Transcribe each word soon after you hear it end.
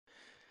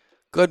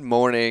Good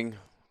morning,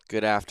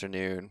 good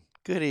afternoon,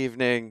 good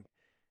evening.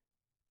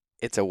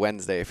 It's a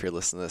Wednesday if you're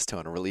listening to this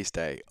on a release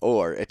day,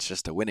 or it's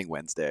just a winning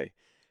Wednesday.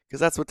 Because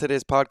that's what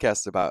today's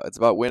podcast is about. It's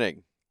about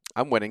winning.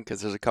 I'm winning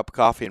because there's a cup of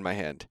coffee in my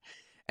hand.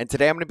 And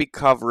today I'm going to be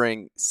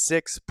covering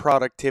 6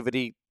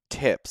 productivity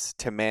tips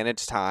to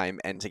manage time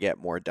and to get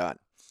more done.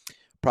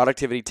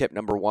 Productivity tip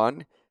number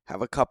 1,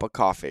 have a cup of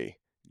coffee,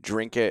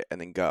 drink it,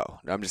 and then go.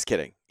 No, I'm just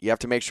kidding. You have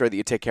to make sure that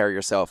you take care of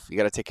yourself. You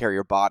got to take care of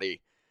your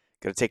body.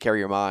 Got to take care of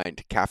your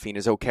mind. Caffeine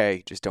is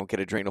okay. Just don't get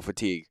adrenal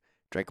fatigue.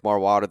 Drink more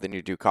water than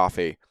you do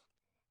coffee.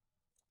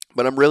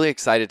 But I'm really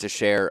excited to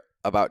share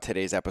about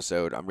today's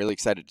episode. I'm really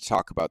excited to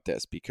talk about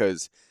this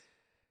because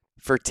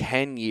for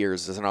 10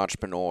 years as an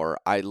entrepreneur,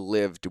 I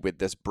lived with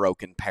this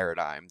broken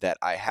paradigm that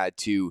I had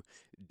to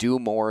do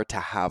more to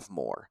have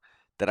more,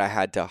 that I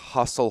had to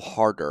hustle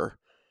harder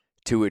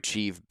to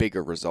achieve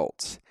bigger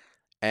results.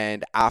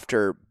 And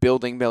after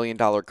building $1 million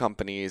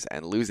companies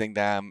and losing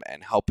them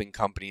and helping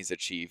companies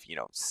achieve,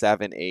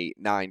 7, 8,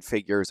 9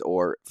 figures,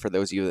 or for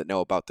those of you that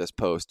know about this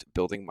post,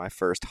 building my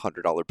first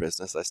 $100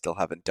 business I still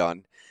haven't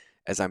done,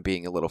 as I'm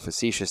being a little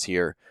facetious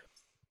here,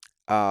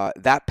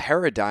 that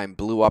paradigm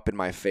blew up in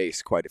my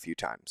face quite a few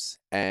times.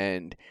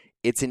 And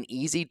it's an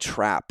easy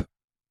trap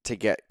to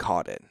get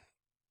caught in.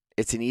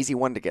 It's an easy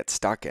one to get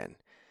stuck in.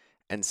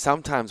 And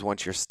sometimes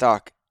once you're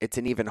stuck, it's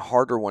an even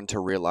harder one to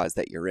realize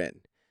that you're in.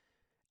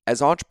 As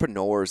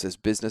entrepreneurs, as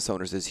business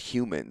owners, as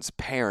humans,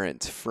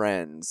 parents,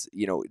 friends,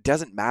 it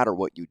doesn't matter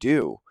what you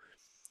do.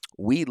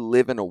 We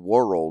live in a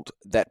world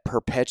that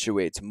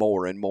perpetuates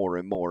more and more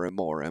and more and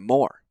more and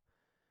more.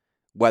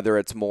 Whether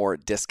it's more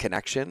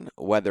disconnection,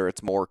 whether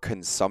it's more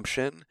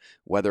consumption,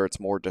 whether it's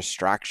more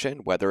distraction,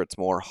 whether it's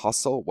more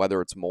hustle,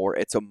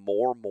 it's a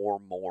more, more,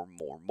 more,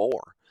 more,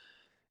 more.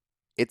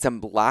 It's a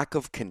lack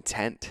of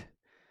content.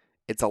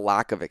 It's a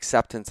lack of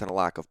acceptance and a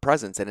lack of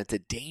presence. And it's a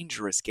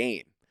dangerous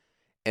game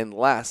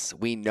unless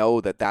we know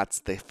that that's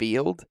the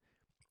field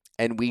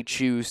and we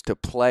choose to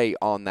play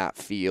on that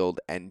field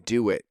and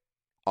do it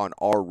on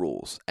our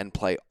rules and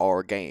play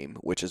our game,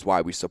 which is why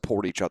we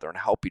support each other and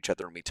help each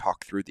other and we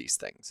talk through these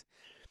things.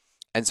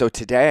 And so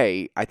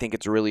today, I think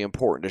it's really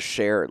important to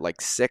share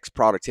like 6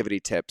 productivity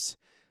tips,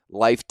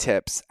 life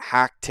tips,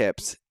 hack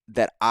tips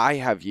that I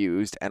have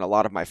used and a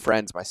lot of my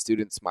friends, my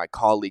students, my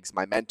colleagues,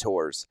 my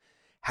mentors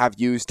have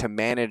used to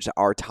manage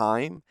our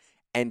time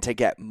and to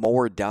get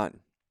more done,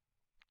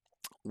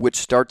 which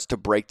starts to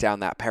break down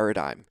that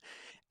paradigm.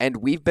 And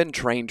we've been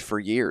trained for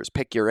years.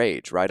 Pick your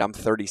age, right? I'm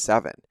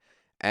 37.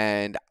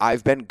 And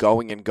I've been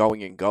going and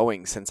going and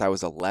going since I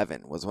was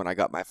 11 was when I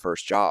got my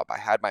first job. I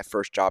had my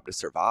first job to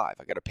survive.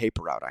 I got a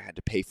paper route. I had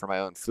to pay for my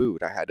own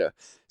food. I had to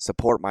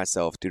support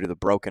myself due to the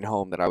broken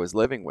home that I was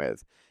living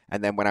with.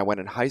 And then when I went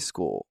in high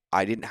school,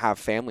 I didn't have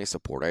family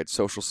support. I had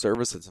social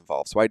services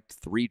involved. So I had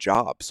 3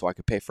 jobs so I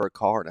could pay for a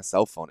car and a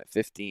cell phone at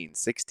 15,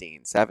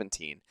 16,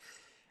 17.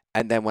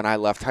 And then when I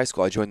left high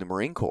school, I joined the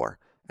Marine Corps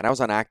and I was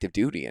on active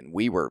duty and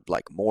we were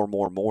like more,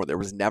 more, more. There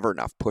was never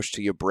enough. Push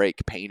till you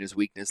break. Pain is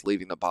weakness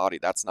leaving the body.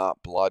 That's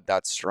not blood,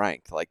 that's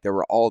strength. Like there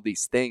were all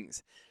these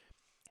things.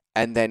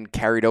 And then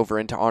carried over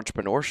into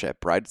entrepreneurship,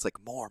 right? It's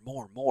like more,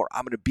 more, more.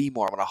 I'm going to be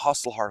more. I'm going to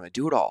hustle hard. I'm going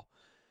to do it all.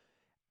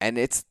 And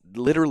it's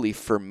literally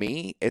for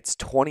me, it's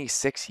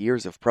 26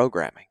 years of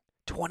programming.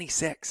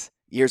 26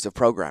 years of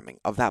programming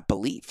of that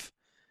belief.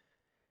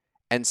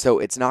 And so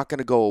it's not going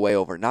to go away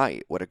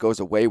overnight. What it goes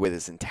away with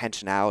is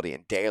intentionality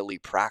and daily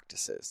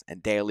practices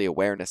and daily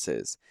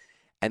awarenesses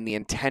and the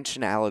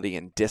intentionality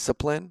and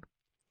discipline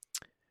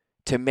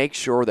to make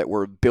sure that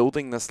we're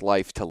building this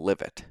life to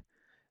live it,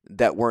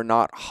 that we're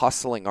not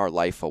hustling our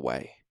life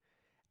away,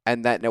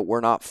 and that we're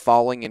not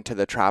falling into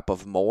the trap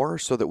of more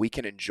so that we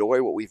can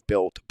enjoy what we've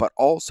built, but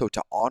also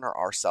to honor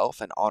ourselves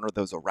and honor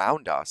those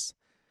around us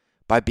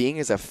by being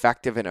as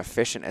effective and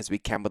efficient as we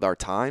can with our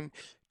time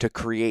to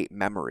create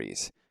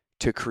memories,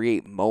 to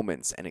create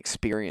moments and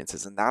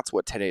experiences. And that's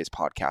what today's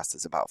podcast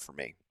is about for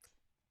me.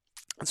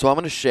 And so I'm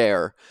going to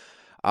share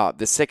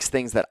the 6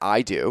 things that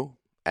I do.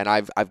 And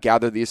I've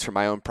gathered these from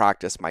my own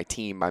practice, my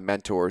team, my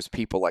mentors,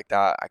 people like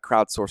that. I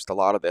crowdsourced a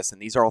lot of this,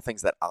 and these are all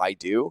things that I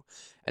do.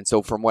 And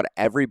so from what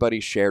everybody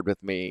shared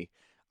with me,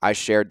 I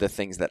shared the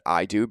things that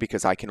I do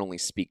because I can only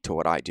speak to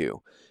what I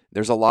do.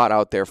 There's a lot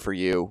out there for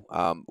you.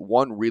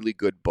 One really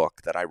good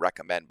book that I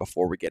recommend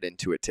before we get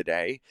into it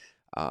today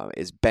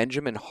is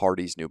Benjamin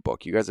Hardy's new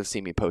book. You guys have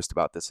seen me post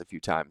about this a few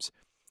times.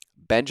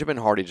 Benjamin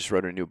Hardy just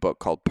wrote a new book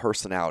called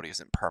Personality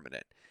Isn't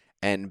Permanent.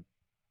 And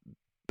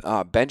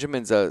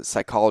Benjamin's a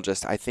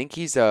psychologist. I think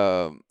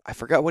I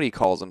forgot what he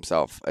calls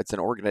himself. It's an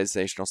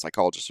organizational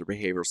psychologist or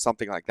behavioral,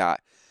 something like that.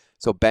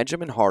 So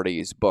Benjamin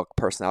Hardy's book,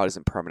 Personality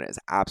Isn't Permanent, is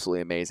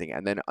absolutely amazing.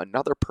 And then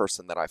another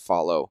person that I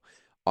follow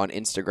on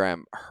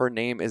Instagram, her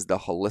name is the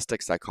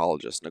holistic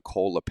psychologist,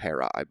 Nicole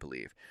LaPera, I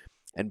believe.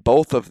 And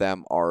both of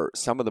them are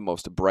some of the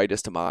most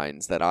brightest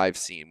minds that I've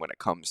seen when it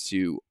comes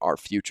to our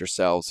future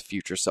selves,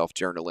 future self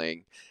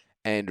journaling,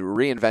 and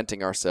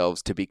reinventing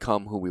ourselves to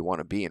become who we want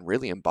to be and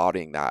really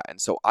embodying that.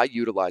 And so I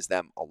utilize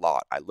them a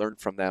lot. I learn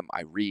from them,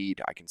 I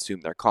read, I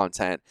consume their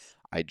content,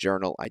 I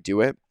journal, I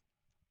do it.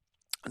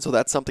 And so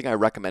that's something I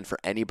recommend for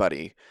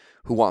anybody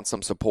who wants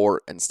some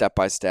support and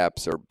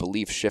step-by-steps or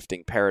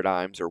belief-shifting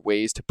paradigms or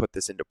ways to put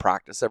this into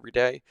practice every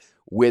day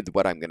with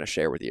what I'm going to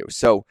share with you.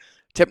 So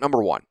tip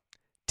number one.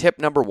 Tip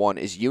number one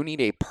is you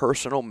need a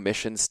personal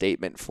mission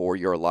statement for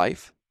your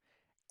life,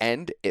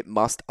 and it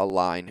must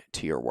align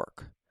to your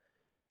work.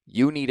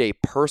 You need a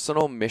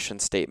personal mission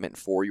statement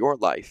for your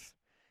life,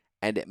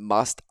 and it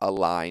must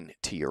align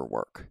to your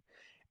work.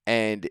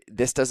 And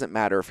this doesn't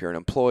matter if you're an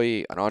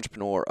employee, an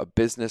entrepreneur, a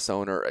business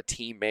owner, a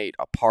teammate,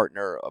 a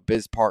partner, a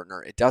biz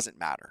partner, it doesn't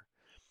matter.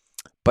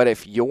 But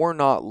if you're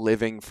not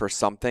living for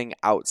something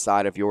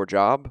outside of your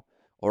job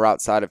or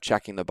outside of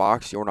checking the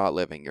box, you're not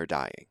living, you're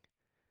dying.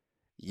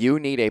 You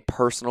need a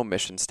personal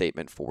mission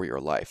statement for your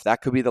life.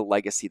 That could be the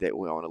legacy that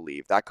we want to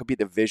leave. That could be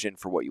the vision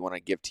for what you want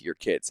to give to your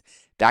kids.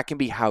 That can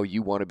be how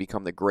you want to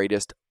become the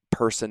greatest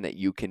person that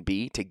you can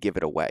be to give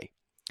it away.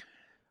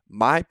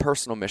 My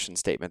personal mission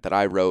statement that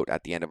I wrote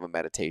at the end of a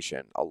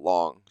meditation, a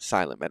long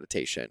silent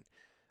meditation,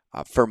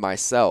 for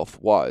myself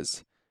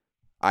was,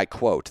 I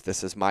quote,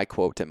 this is my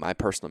quote in my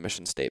personal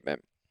mission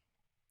statement,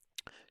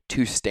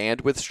 to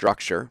stand with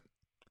structure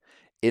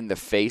in the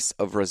face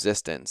of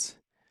resistance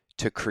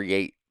to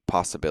create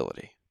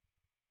possibility.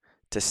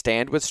 To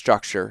stand with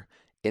structure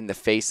in the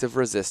face of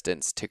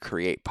resistance to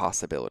create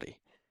possibility.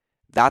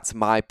 That's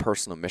my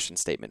personal mission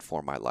statement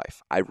for my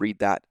life. I read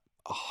that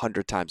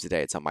 100 times a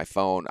day. It's on my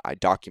phone. I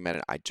document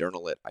it. I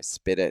journal it. I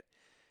spit it.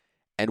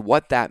 And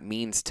what that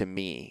means to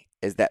me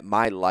is that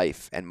my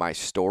life and my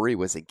story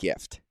was a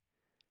gift.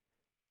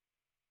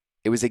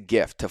 It was a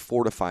gift to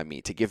fortify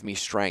me, to give me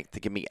strength, to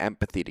give me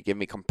empathy, to give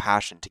me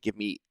compassion, to give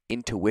me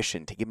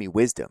intuition, to give me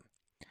wisdom.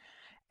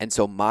 And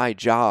so my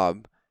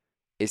job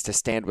is to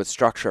stand with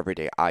structure every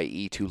day,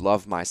 i.e. to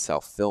love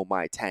myself, fill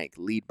my tank,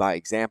 lead by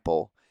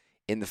example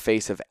in the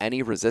face of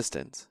any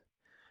resistance,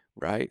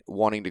 right?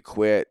 Wanting to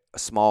quit,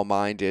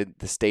 small-minded,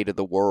 the state of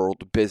the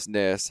world,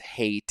 business,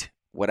 hate,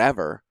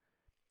 whatever,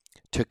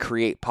 to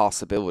create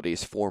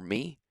possibilities for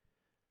me,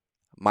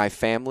 my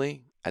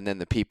family, and then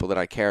the people that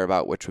I care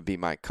about, which would be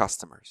my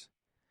customers.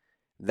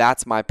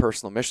 That's my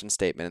personal mission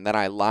statement. And then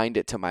I aligned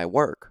it to my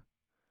work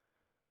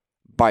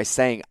by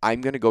saying, I'm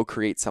going to go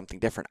create something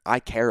different. I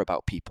care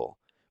about people.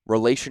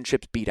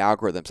 Relationships beat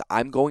algorithms.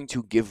 I'm going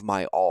to give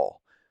my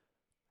all.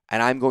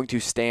 And I'm going to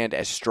stand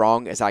as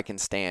strong as I can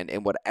stand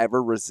in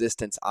whatever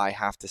resistance I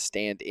have to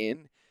stand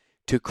in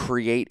to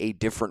create a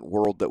different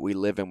world that we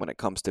live in when it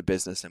comes to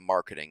business and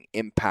marketing,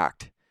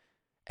 impact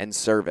and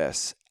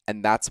service.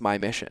 And that's my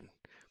mission.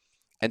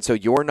 And so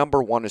your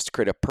number one is to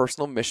create a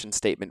personal mission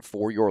statement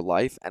for your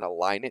life and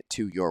align it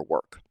to your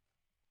work.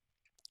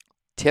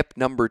 Tip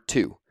number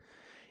two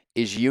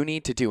is you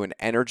need to do an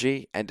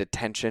energy and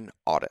attention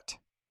audit.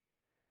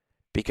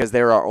 Because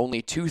there are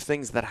only two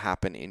things that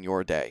happen in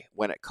your day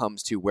when it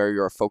comes to where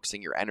you're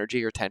focusing your energy,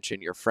 your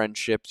attention, your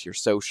friendships, your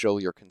social,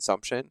 your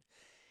consumption.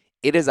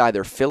 It is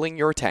either filling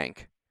your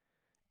tank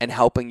and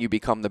helping you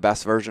become the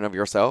best version of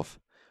yourself,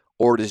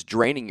 or it is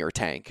draining your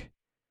tank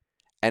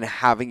and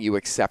having you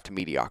accept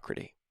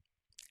mediocrity.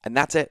 And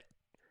that's it.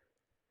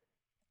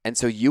 And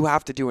so you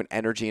have to do an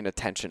energy and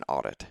attention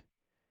audit.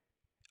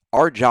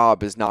 Our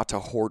job is not to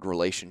hoard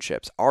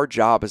relationships. Our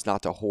job is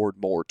not to hoard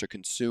more, to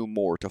consume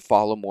more, to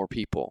follow more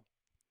people.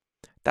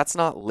 That's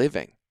not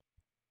living.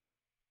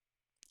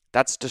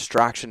 That's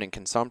distraction and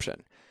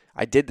consumption.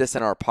 I did this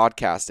in our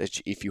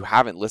podcast. If you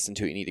haven't listened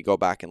to it, you need to go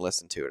back and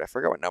listen to it. I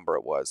forgot what number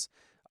it was.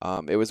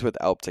 It was with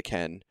Elpta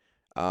Ken,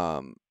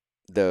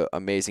 the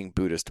amazing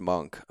Buddhist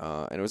monk,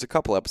 and it was a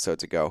couple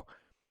episodes ago.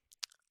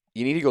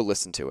 You need to go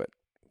listen to it,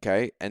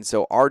 okay? And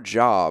so our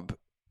job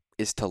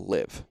is to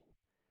live.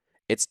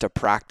 It's to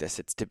practice.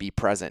 It's to be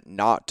present,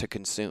 not to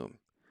consume.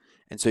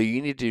 And so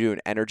you need to do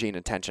an energy and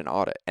attention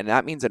audit. And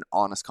that means an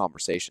honest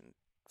conversation.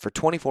 For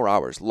 24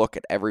 hours, look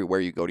at everywhere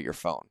you go to your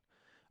phone.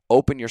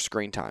 Open your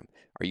screen time.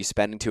 Are you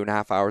spending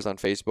 2.5 hours on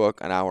Facebook,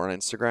 an hour on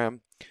Instagram?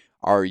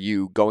 Are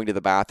you going to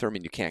the bathroom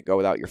and you can't go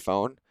without your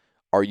phone?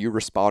 Are you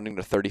responding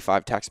to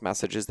 35 text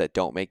messages that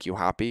don't make you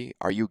happy?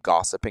 Are you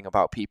gossiping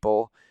about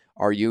people?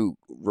 Are you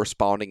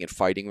responding and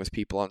fighting with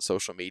people on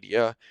social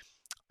media?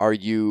 Are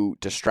you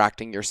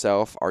distracting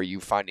yourself? Are you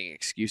finding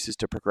excuses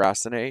to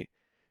procrastinate?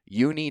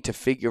 You need to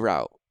figure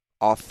out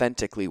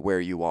authentically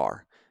where you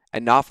are.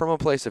 And not from a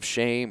place of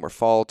shame or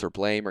fault or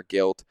blame or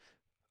guilt,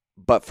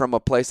 but from a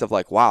place of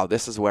like, wow,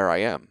 this is where I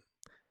am.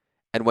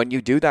 And when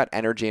you do that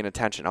energy and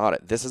attention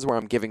audit, this is where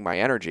I'm giving my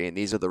energy and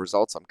these are the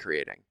results I'm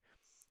creating.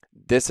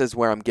 This is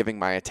where I'm giving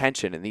my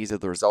attention and these are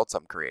the results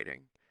I'm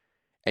creating.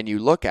 And you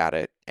look at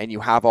it and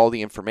you have all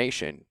the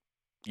information,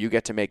 you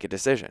get to make a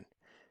decision.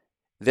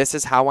 This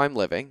is how I'm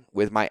living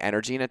with my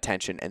energy and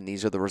attention and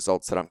these are the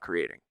results that I'm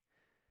creating.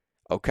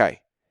 Okay,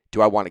 do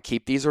I want to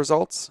keep these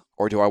results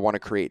or do I want to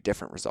create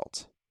different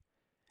results?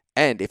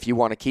 And if you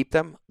want to keep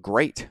them,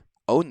 great.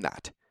 Own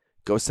that.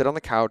 Go sit on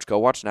the couch, go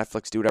watch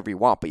Netflix, do whatever you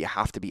want, but you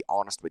have to be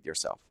honest with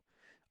yourself.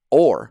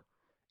 Or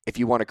if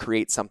you want to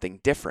create something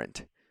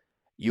different,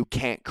 you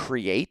can't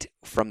create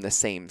from the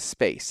same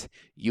space.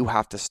 You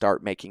have to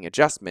start making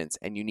adjustments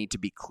and you need to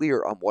be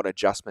clear on what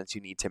adjustments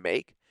you need to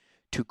make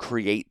to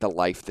create the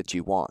life that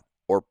you want,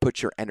 or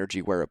put your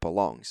energy where it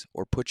belongs,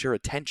 or put your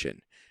attention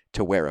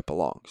to where it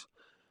belongs.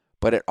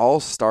 But it all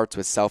starts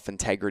with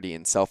self-integrity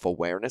and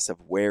self-awareness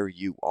of where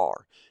you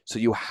are. So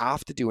you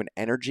have to do an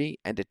energy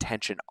and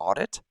attention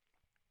audit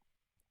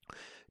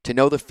to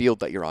know the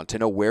field that you're on, to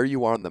know where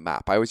you are on the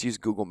map. I always use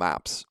Google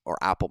Maps or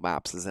Apple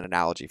Maps as an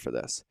analogy for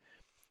this.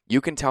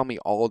 You can tell me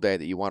all day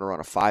that you want to run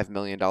a $5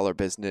 million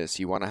business,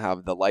 you want to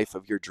have the life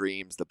of your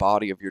dreams, the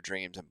body of your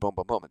dreams, and boom,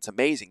 boom, boom. It's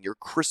amazing. You're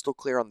crystal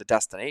clear on the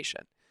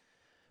destination.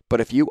 But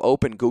if you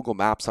open Google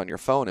Maps on your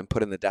phone and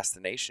put in the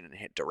destination and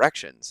hit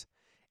directions,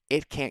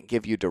 it can't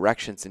give you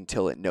directions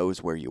until it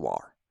knows where you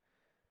are.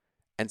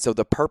 And so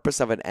the purpose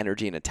of an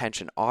energy and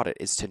attention audit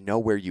is to know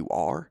where you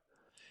are,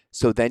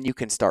 so then you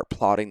can start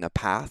plotting the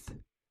path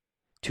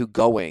to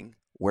going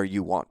where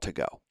you want to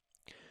go.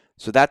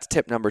 So that's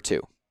tip number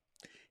 2.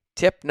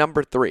 Tip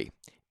number 3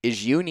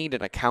 is you need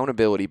an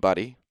accountability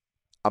buddy,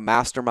 a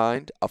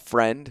mastermind, a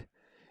friend.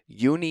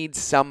 You need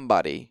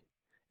somebody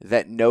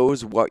that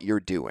knows what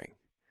you're doing,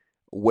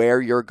 where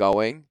you're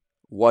going,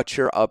 what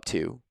you're up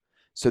to,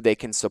 so they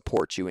can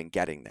support you in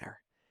getting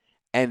there.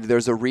 And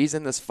there's a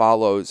reason this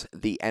follows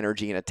the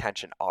energy and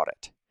attention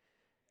audit,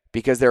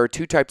 because there are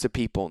 2 types of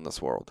people in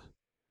this world,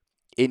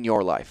 in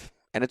your life,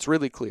 and it's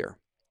really clear.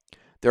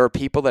 There are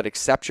people that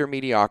accept your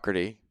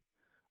mediocrity,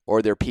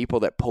 or they're people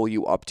that pull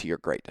you up to your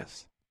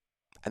greatness.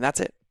 And that's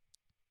it.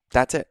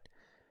 That's it.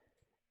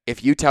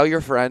 If you tell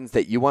your friends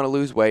that you want to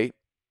lose weight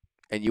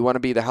and you want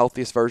to be the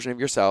healthiest version of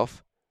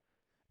yourself,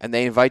 and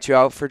they invite you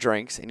out for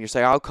drinks, and you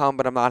say, I'll come,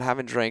 but I'm not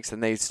having drinks,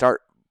 and they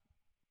start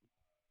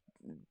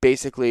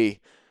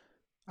basically,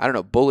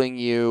 bullying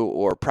you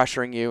or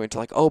pressuring you into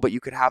like, oh, but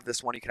you could have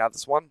this one, you could have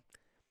this one.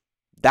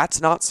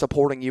 That's not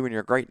supporting you in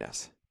your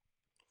greatness.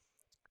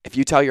 If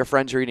you tell your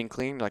friends you're eating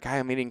clean, like, hey,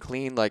 I'm eating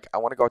clean, like, I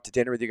want to go out to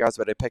dinner with you guys,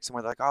 but I pick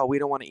someone like, oh, we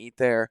don't want to eat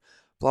there,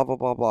 blah, blah,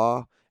 blah,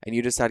 blah, and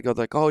you decide to go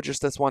like, oh,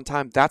 just this one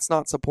time, that's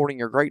not supporting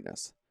your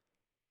greatness.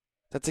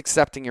 That's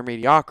accepting your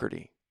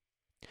mediocrity.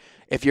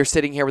 If you're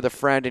sitting here with a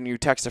friend and you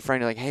text a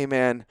friend, you're like, hey,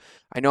 man,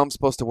 I know I'm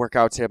supposed to work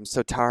out today, I'm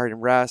so tired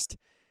and rest,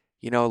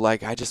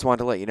 I just wanted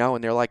to let you know,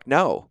 and they're like,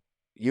 no,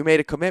 you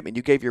made a commitment,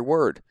 you gave your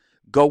word,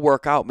 go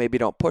work out, maybe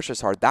don't push as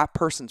hard. That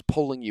person's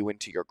pulling you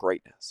into your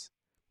greatness.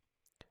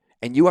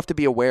 And you have to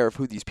be aware of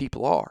who these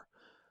people are.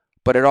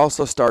 But it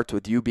also starts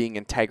with you being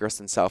integrous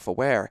and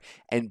self-aware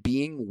and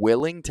being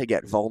willing to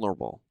get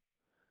vulnerable.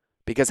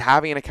 Because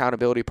having an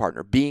accountability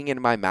partner, being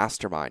in my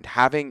mastermind,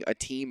 having a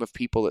team of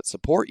people that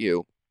support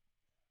you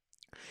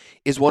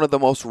is one of the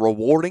most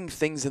rewarding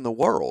things in the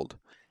world,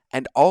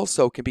 and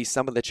also can be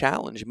some of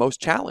the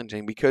most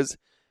challenging, because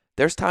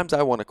there's times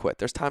I want to quit.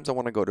 There's times I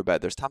want to go to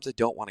bed. There's times I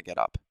don't want to get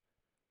up.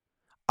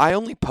 I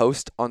only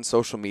post on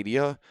social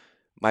media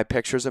my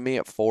pictures of me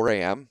at 4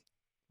 a.m.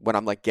 when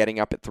I'm like getting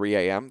up at 3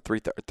 a.m.,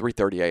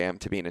 3:30 a.m.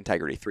 to be in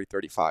integrity,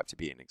 3:35 to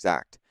be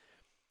exact.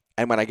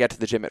 And when I get to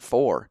the gym at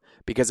 4,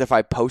 because if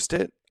I post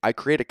it, I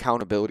create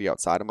accountability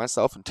outside of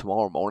myself, and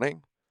tomorrow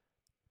morning,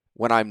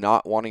 when I'm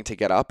not wanting to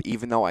get up,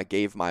 even though I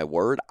gave my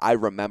word, I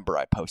remember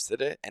I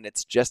posted it, and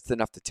it's just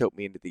enough to tilt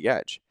me into the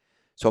edge.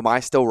 So am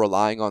I still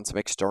relying on some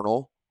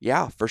external?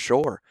 Yeah, for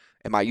sure.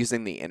 Am I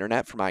using the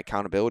internet for my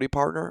accountability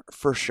partner?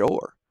 For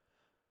sure.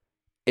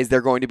 Is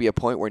there going to be a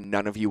point where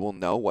none of you will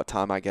know what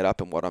time I get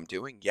up and what I'm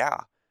doing?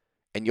 Yeah.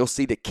 And you'll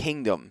see the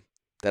kingdom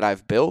that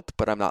I've built,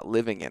 but I'm not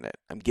living in it.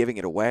 I'm giving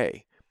it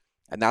away.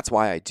 And that's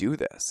why I do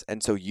this.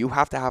 And so you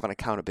have to have an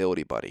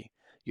accountability buddy.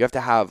 You have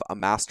to have a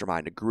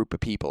mastermind, a group of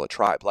people, a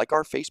tribe, like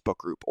our Facebook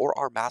group or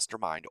our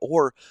mastermind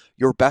or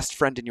your best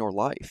friend in your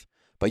life.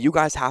 But you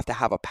guys have to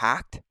have a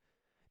pact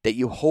that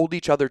you hold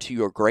each other to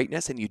your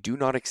greatness and you do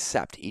not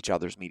accept each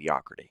other's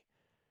mediocrity.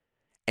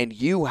 And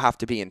you have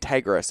to be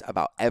integrous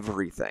about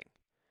everything.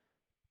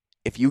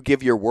 If you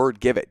give your word,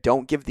 give it.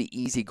 Don't give the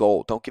easy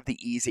goal. Don't give the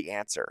easy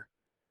answer.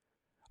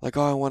 Like,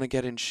 oh, I want to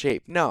get in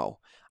shape. No,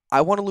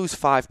 I want to lose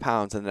 5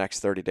 pounds in the next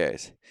 30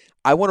 days.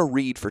 I want to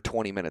read for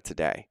 20 minutes a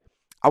day.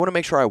 I want to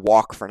make sure I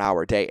walk for an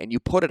hour a day. And you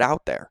put it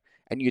out there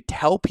and you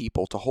tell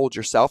people to hold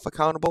yourself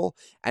accountable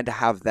and to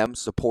have them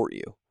support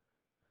you.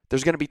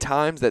 There's going to be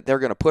times that they're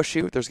going to push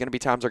you. There's going to be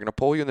times they're going to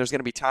pull you. And there's going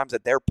to be times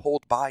that they're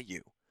pulled by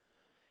you.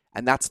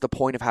 And that's the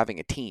point of having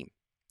a team.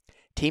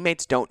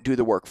 Teammates don't do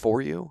the work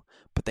for you,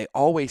 but they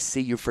always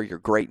see you for your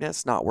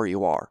greatness, not where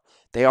you are.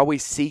 They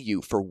always see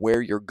you for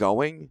where you're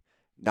going,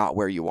 not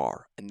where you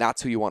are. And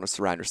that's who you want to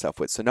surround yourself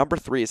with. So number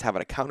 3 is have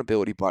an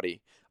accountability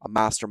buddy, a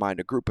mastermind,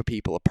 a group of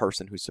people, a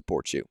person who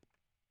supports you.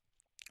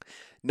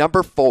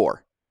 Number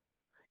 4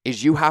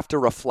 is you have to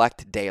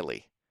reflect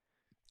daily.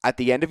 At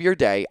the end of your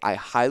day, I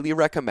highly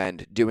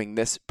recommend doing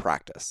this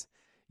practice.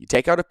 You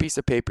take out a piece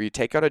of paper, you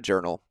take out a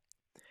journal,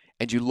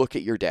 and you look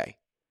at your day.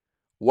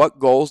 What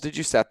goals did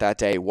you set that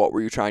day? What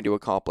were you trying to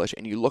accomplish?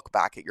 And you look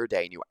back at your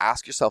day and you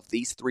ask yourself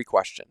these 3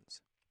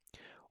 questions.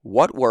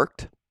 What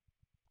worked?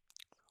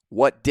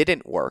 What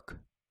didn't work?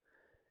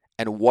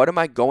 And what am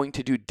I going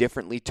to do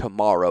differently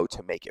tomorrow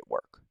to make it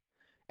work?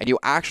 And you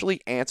actually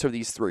answer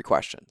these 3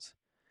 questions.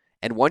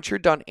 And once you're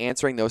done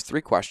answering those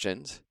 3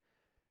 questions,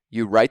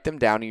 You write them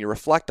down and you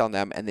reflect on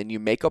them, and then you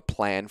make a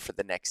plan for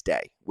the next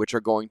day, which are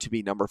going to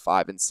be number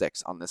 5 and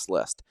 6 on this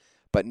list.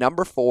 But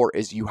number 4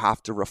 is you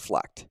have to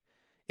reflect.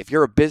 If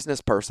you're a business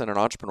person, an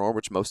entrepreneur,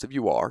 which most of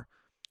you are,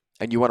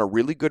 and you want a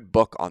really good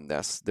book on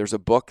this, there's a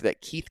book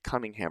that Keith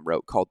Cunningham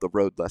wrote called The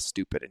Road Less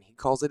Stupid, and he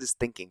calls it his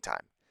thinking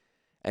time.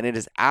 And it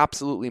is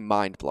absolutely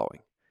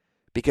mind-blowing,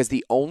 because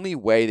the only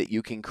way that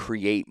you can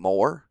create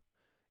more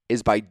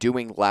is by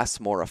doing less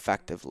more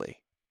effectively.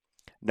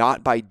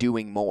 Not by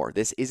doing more.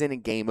 This isn't a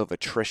game of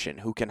attrition,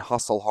 who can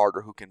hustle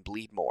harder, who can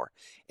bleed more.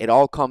 It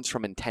all comes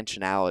from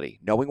intentionality,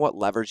 knowing what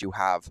levers you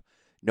have,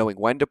 knowing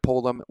when to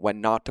pull them, when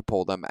not to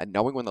pull them, and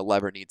knowing when the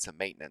lever needs some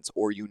maintenance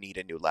or you need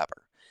a new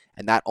lever.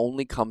 And that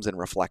only comes in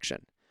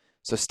reflection.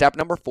 So step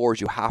number 4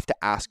 is you have to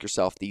ask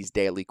yourself these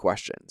daily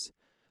questions.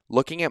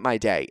 Looking at my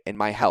day, in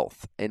my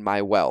health, in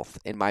my wealth,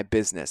 in my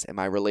business, in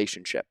my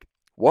relationship,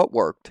 what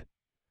worked?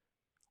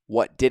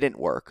 What didn't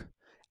work?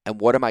 And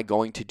what am I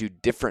going to do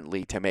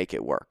differently to make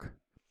it work?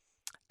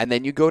 And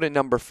then you go to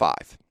number 5.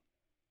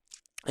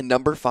 And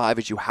number 5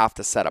 is you have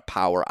to set a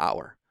power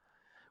hour,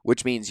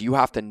 which means you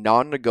have to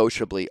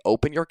non-negotiably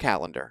open your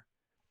calendar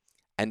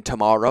and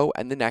tomorrow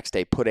and the next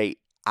day put an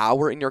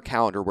hour in your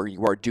calendar where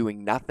you are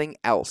doing nothing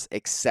else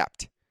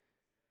except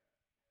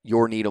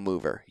your needle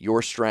mover,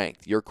 your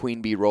strength, your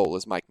queen bee roll,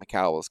 as Mike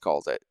McCallis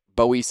calls it.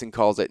 Bo Eason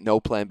calls it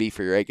no plan B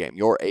for your A game,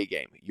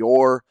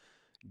 your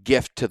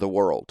gift to the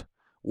world.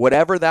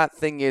 Whatever that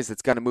thing is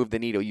that's going to move the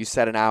needle, you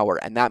set an hour,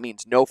 and that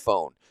means no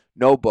phone,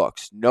 no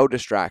books, no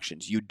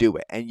distractions. You do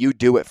it, and you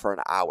do it for an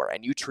hour,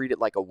 and you treat it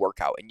like a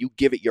workout, and you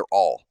give it your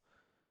all.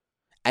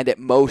 And at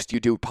most, you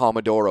do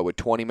Pomodoro with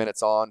 20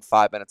 minutes on,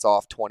 5 minutes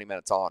off, 20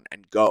 minutes on,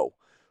 and go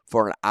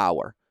for an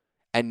hour.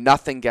 And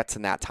nothing gets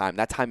in that time.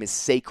 That time is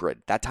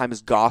sacred. That time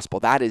is gospel.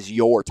 That is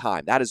your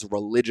time. That is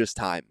religious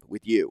time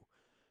with you.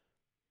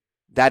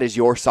 That is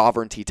your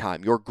sovereignty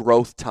time, your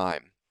growth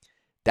time.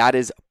 That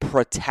is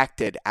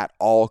protected at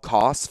all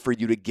costs for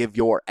you to give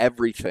your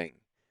everything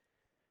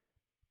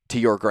to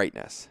your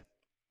greatness.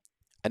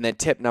 And then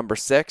tip number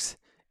 6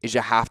 is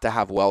you have to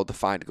have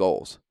well-defined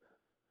goals.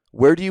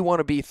 Where do you want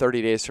to be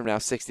 30 days from now,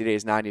 60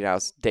 days, 90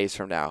 days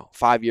from now,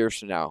 5 years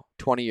from now,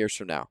 20 years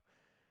from now?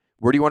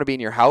 Where do you want to be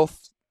in your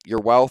health, your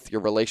wealth,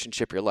 your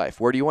relationship, your life?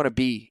 Where do you want to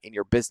be in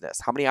your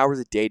business? How many hours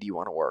a day do you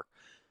want to work?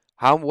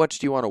 How much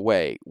do you want to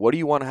weigh? What do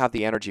you want to have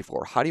the energy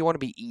for? How do you want to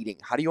be eating?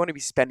 How do you want to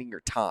be spending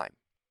your time?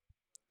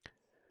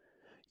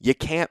 You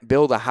can't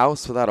build a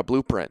house without a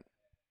blueprint.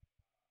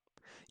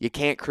 You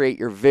can't create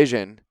your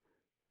vision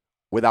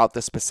without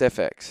the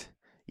specifics.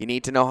 You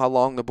need to know how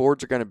long the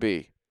boards are going to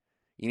be.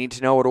 You need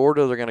to know what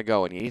order they're going to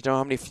go in. You need to know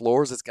how many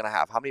floors it's going to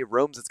have, how many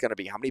rooms it's going to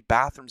be, how many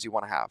bathrooms you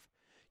want to have.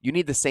 You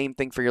need the same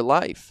thing for your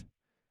life.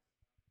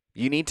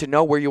 You need to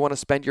know where you want to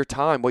spend your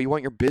time, what you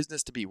want your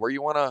business to be, where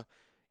you want to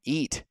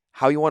eat,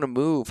 how you want to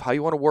move, how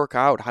you want to work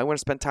out, how you want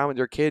to spend time with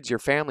your kids, your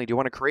family. Do you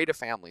want to create a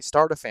family,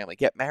 start a family,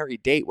 get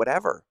married, date,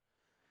 whatever?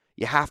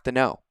 You have to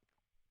know.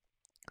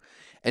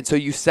 And so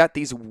you set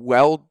these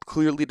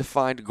clearly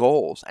defined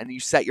goals, and you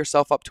set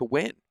yourself up to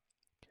win.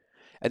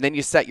 And then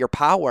you set your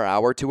power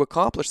hour to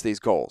accomplish these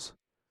goals.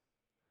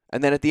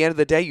 And then at the end of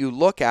the day, you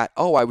look at,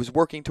 I was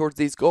working towards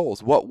these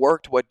goals. What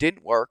worked? What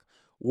didn't work?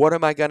 What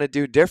am I going to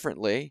do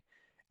differently?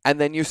 And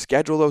then you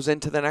schedule those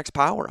into the next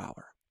power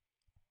hour.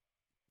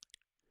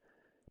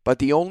 But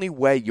the only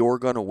way you're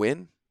going to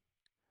win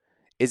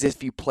is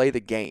if you play the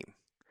game.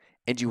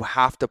 And you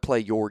have to play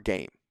your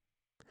game.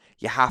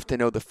 You have to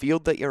know the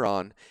field that you're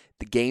on,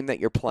 the game that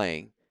you're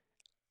playing,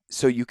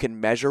 so you can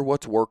measure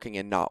what's working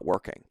and not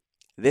working.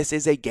 This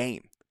is a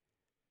game.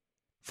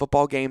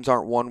 Football games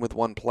aren't won with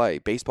one play.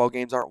 Baseball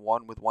games aren't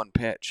won with one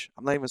pitch.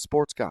 I'm not even a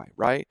sports guy,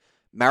 right?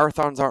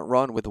 Marathons aren't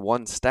run with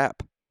one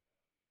step.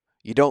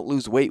 You don't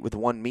lose weight with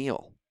one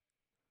meal.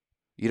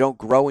 You don't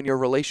grow in your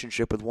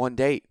relationship with one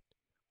date.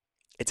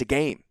 It's a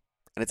game,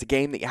 and it's a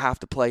game that you have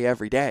to play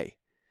every day.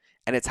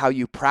 And it's how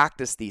you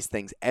practice these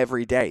things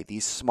every day,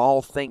 these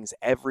small things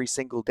every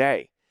single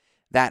day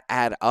that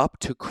add up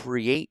to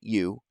create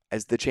you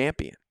as the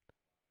champion.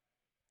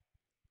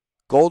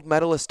 Gold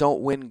medalists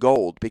don't win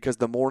gold because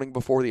the morning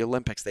before the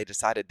Olympics they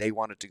decided they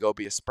wanted to go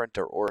be a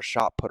sprinter or a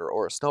shot putter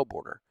or a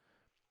snowboarder.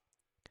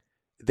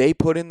 They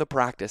put in the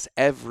practice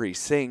every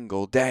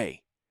single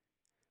day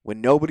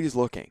when nobody's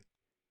looking,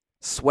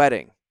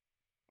 sweating,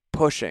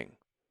 pushing,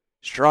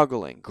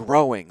 struggling,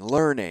 growing,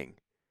 learning.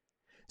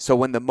 So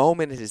when the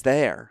moment is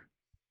there,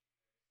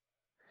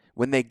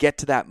 when they get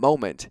to that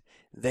moment,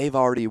 they've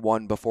already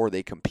won before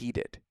they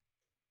competed.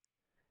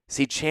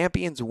 See,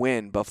 champions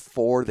win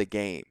before the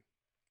game,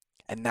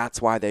 and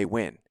that's why they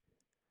win.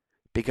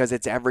 Because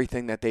it's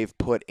everything that they've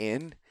put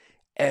in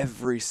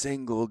every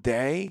single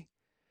day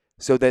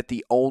so that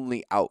the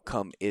only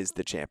outcome is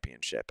the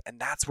championship. And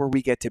that's where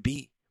we get to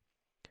be.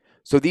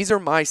 So these are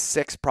my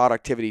 6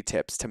 productivity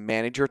tips to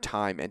manage your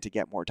time and to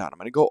get more done. I'm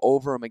going to go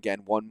over them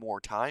again one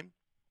more time.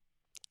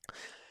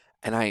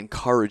 And I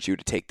encourage you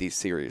to take these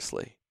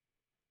seriously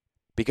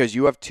because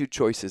you have 2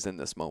 choices in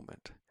this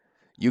moment.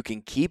 You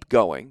can keep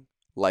going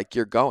like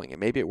you're going, and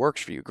maybe it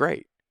works for you,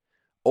 great.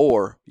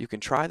 Or you can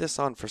try this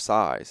on for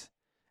size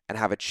and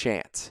have a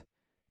chance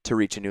to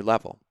reach a new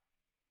level.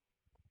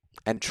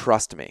 And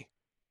trust me,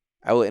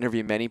 I will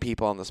interview many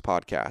people on this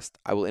podcast.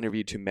 I will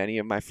interview to many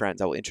of my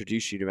friends. I will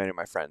introduce you to many of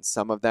my friends.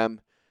 Some of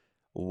them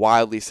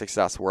wildly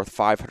successful, worth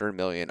 500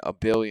 million, a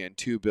billion,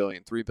 2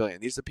 billion, 3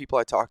 billion. These are the people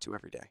I talk to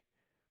every day.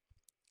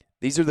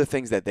 These are the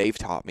things that they've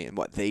taught me and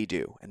what they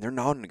do, and they're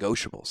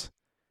non-negotiables.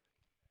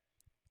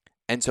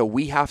 And so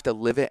we have to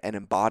live it and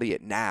embody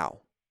it now,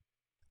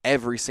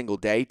 every single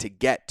day, to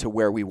get to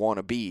where we want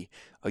to be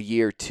a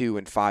year, 2,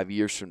 and 5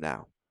 years from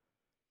now.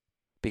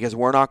 Because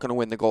we're not going to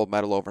win the gold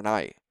medal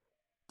overnight.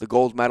 The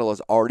gold medal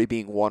is already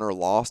being won or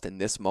lost in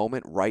this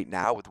moment right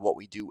now with what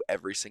we do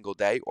every single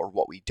day or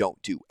what we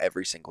don't do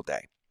every single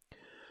day.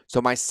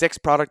 So my 6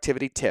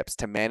 productivity tips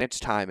to manage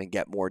time and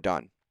get more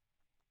done.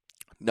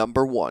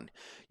 Number 1,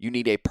 you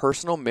need a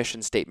personal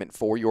mission statement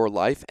for your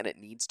life, and it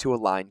needs to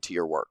align to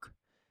your work.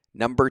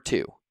 Number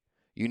 2,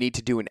 you need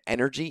to do an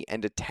energy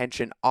and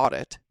attention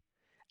audit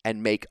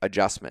and make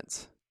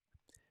adjustments.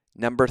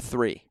 Number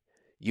 3,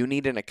 you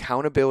need an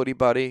accountability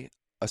buddy,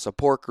 a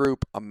support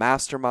group, a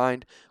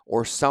mastermind,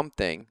 or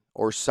something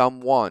or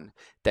someone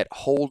that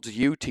holds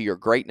you to your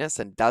greatness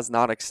and does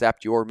not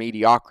accept your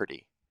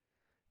mediocrity.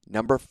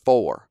 Number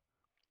 4,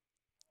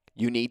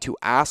 you need to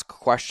ask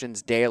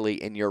questions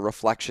daily in your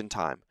reflection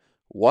time.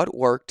 What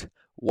worked?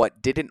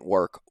 What didn't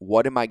work?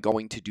 What am I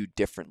going to do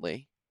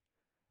differently?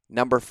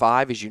 Number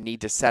 5 is you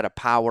need to set a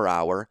power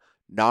hour,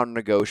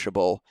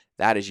 non-negotiable.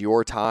 That is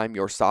your time,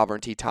 your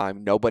sovereignty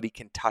time. Nobody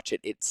can touch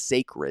it. It's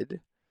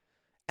sacred.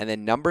 And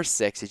then number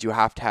 6 is you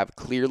have to have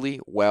clearly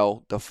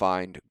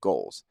well-defined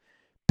goals.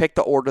 Pick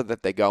the order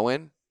that they go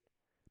in,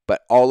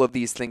 but all of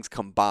these things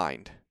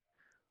combined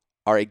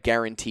are a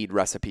guaranteed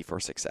recipe for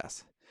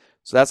success.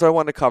 So that's what I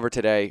wanted to cover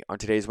today on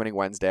today's Winning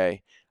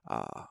Wednesday.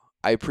 I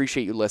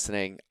appreciate you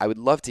listening. I would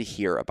love to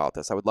hear about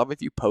this. I would love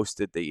if you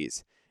posted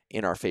these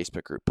in our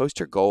Facebook group. Post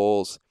your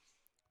goals.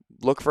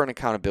 Look for an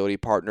accountability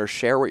partner.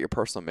 Share what your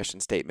personal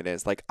mission statement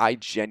is. Like, I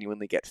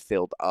genuinely get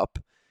filled up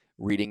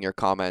reading your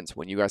comments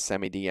when you guys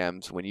send me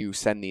DMs, when you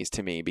send these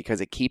to me,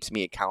 because it keeps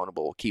me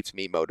accountable, keeps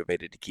me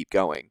motivated to keep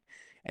going.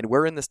 And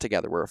we're in this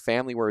together. We're a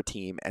family, we're a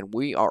team, and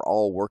we are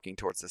all working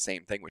towards the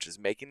same thing, which is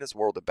making this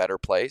world a better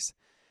place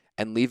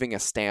and leaving a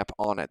stamp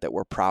on it that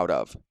we're proud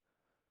of.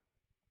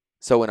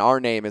 So when our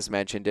name is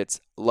mentioned,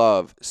 it's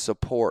love,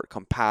 support,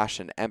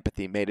 compassion,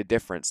 empathy, made a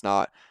difference,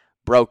 not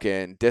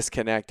broken,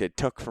 disconnected,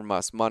 took from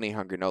us, money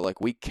hungry. No, like,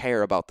 we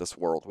care about this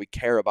world. We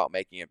care about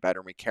making it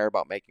better. And we care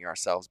about making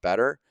ourselves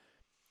better.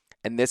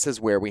 And this is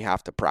where we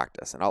have to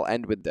practice. And I'll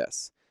end with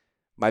this.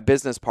 My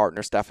business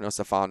partner, Stefano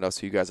Safandos,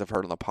 who you guys have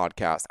heard on the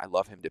podcast, I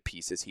love him to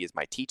pieces. He is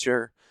my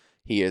teacher.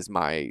 He is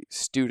my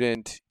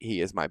student. He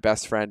is my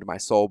best friend, my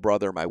soul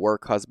brother, my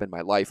work husband,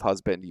 my life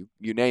husband.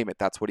 You name it,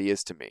 that's what he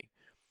is to me.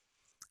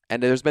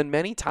 And there's been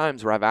many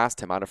times where I've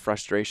asked him out of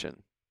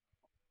frustration,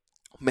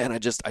 man, I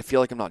feel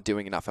like I'm not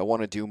doing enough. I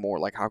want to do more.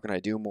 Like, how can I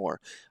do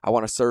more? I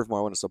want to serve more.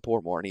 I want to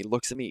support more. And he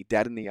looks at me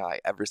dead in the eye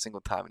every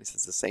single time, and he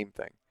says the same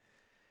thing.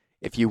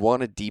 If you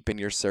want to deepen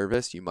your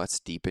service, you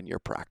must deepen your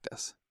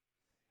practice.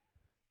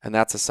 And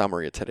that's a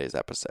summary of today's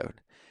episode.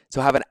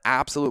 So have an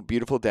absolute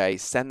beautiful day.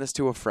 Send this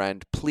to a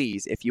friend.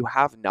 Please, if you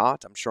have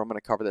not, I'm sure I'm going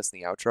to cover this in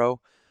the outro,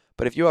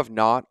 but if you have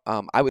not,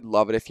 I would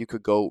love it if you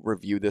could go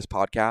review this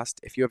podcast.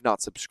 If you have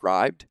not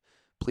subscribed,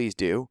 please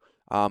do.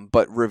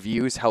 But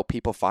reviews help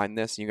people find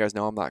this. You guys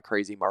know I'm not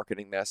crazy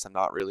marketing this. I'm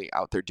not really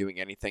out there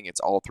doing anything. It's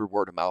all through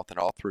word of mouth and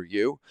all through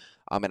you.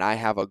 And I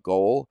have a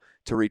goal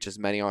to reach as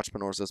many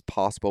entrepreneurs as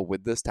possible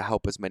with this, to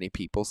help as many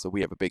people so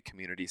we have a big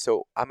community.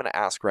 So I'm going to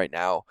ask right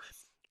now,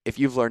 if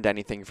you've learned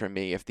anything from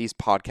me, if these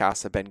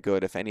podcasts have been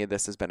good, if any of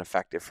this has been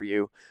effective for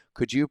you,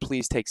 could you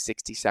please take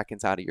 60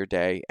 seconds out of your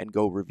day and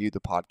go review the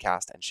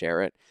podcast and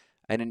share it?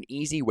 And an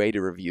easy way to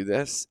review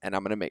this, and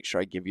I'm going to make sure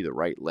I give you the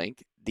right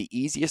link, the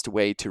easiest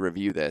way to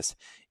review this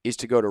is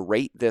to go to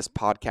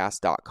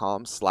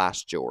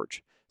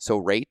ratethispodcast.com/George. So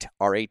rate,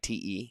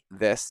 R-A-T-E,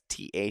 this,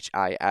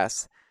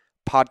 T-H-I-S,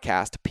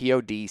 podcast,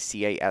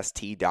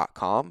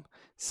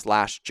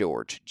 podcast.com/George,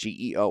 George.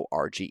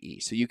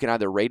 So you can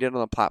either rate it on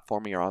the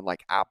platform you're on,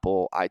 like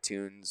Apple,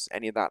 iTunes,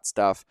 any of that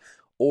stuff,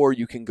 or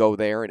you can go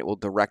there and it will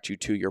direct you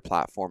to your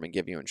platform and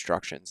give you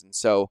instructions. And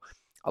so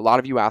a lot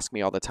of you ask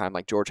me all the time,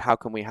 like, George, how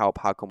can we help?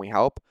 How can we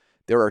help?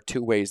 There are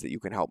 2 ways that you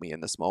can help me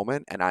in this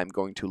moment, and I'm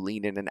going to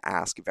lean in and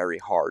ask very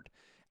hard.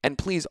 And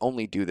please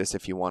only do this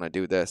if you want to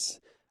do this.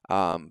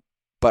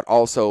 But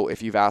also,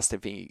 if you've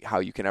asked me how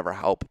you can ever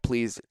help,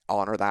 please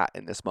honor that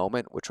in this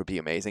moment, which would be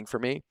amazing for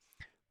me.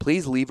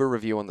 Please leave a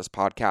review on this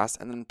podcast,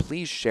 and then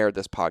please share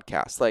this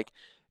podcast. Like,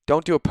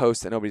 don't do a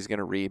post that nobody's going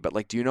to read, but,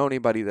 like, do you know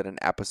anybody that an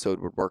episode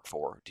would work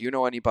for? Do you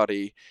know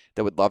anybody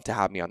that would love to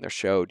have me on their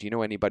show? Do you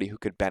know anybody who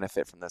could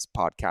benefit from this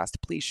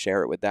podcast? Please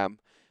share it with them.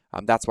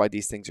 That's why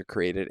these things are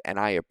created, and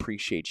I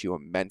appreciate you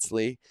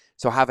immensely.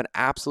 So have an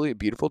absolutely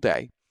beautiful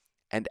day.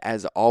 And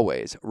as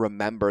always,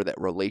 remember that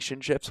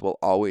relationships will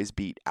always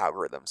beat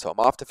algorithms. So I'm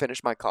off to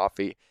finish my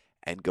coffee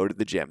and go to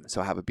the gym.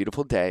 So have a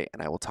beautiful day,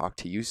 and I will talk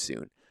to you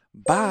soon.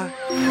 Bye.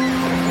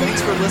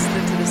 Thanks for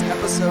listening to this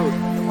episode.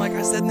 And like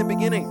I said in the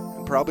beginning,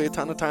 and probably a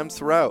ton of times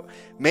throughout,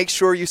 make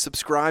sure you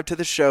subscribe to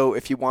the show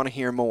if you want to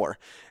hear more.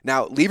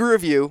 Now, leave a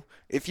review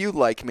if you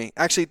like me.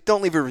 Actually,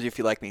 don't leave a review if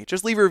you like me.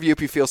 Just leave a review if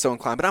you feel so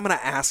inclined. But I'm going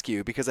to ask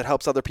you because it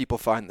helps other people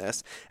find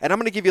this. And I'm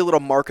going to give you a little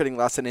marketing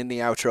lesson in the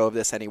outro of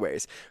this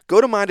anyways.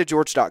 Go to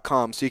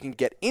mindofgeorge.com so you can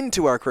get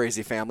into our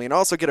crazy family and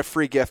also get a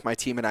free gift my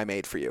team and I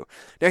made for you.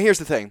 Now, here's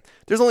the thing.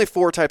 There's only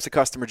 4 types of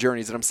customer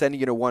journeys, and I'm sending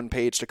you to one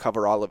page to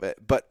cover all of it.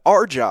 But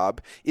our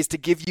job is to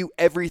give you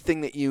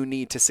everything that you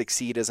need to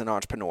succeed as an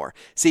entrepreneur.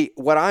 See,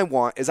 what I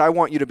want is I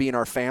want you to be in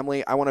our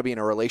family. I want to be in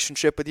a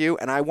relationship with you,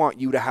 and I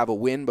want you to have a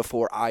win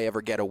before I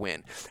ever get a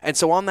win. And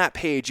so on that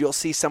page, you'll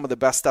see some of the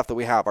best stuff that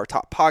we have, our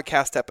top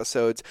podcast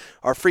episodes,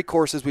 our free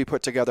courses we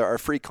put together, our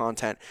free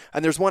content.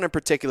 And there's one in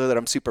particular that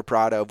I'm super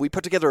proud of. We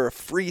put together a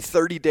free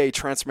 30-day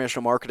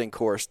transformational marketing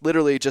course.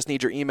 Literally just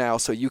need your email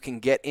so you can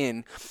get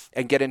in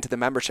and get into the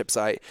membership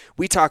site.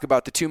 We talk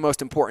about the 2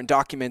 most important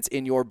documents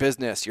in your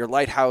business, your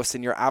lighthouse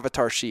and your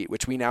avatar sheet,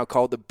 which we now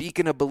call the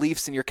beacon of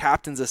beliefs in your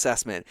captain's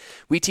assessment.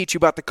 We teach you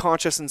about the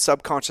conscious and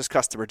subconscious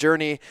customer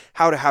journey,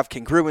 how to have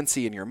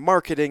congruency in your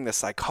marketing, the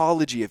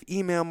psychology of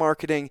email marketing,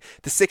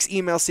 the 6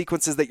 email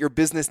sequences that your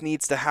business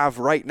needs to have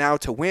right now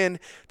to win,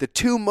 the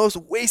 2 most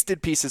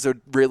wasted pieces of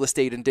real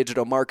estate and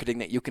digital marketing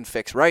that you can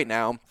fix right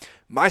now,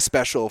 my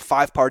special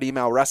 5-part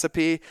email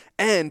recipe,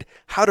 and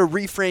how to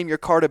reframe your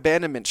cart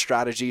abandonment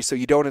strategy so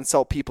you don't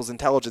insult people's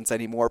intelligence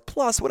anymore,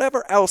 plus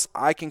whatever else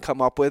I can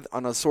come up with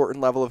on a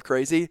certain level of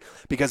crazy,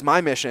 because my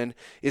mission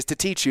is to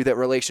teach you that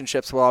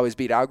relationships will always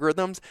beat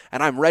algorithms,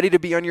 and I'm ready to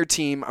be on your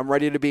team, I'm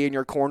ready to be in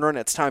your corner, and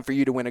it's time for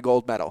you to win a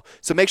gold medal.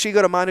 So make sure you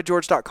go to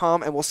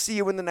mindofgeorge.com, and we'll see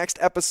you in the next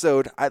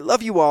episode. I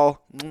love you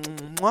all.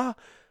 Mwah.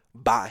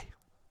 Bye.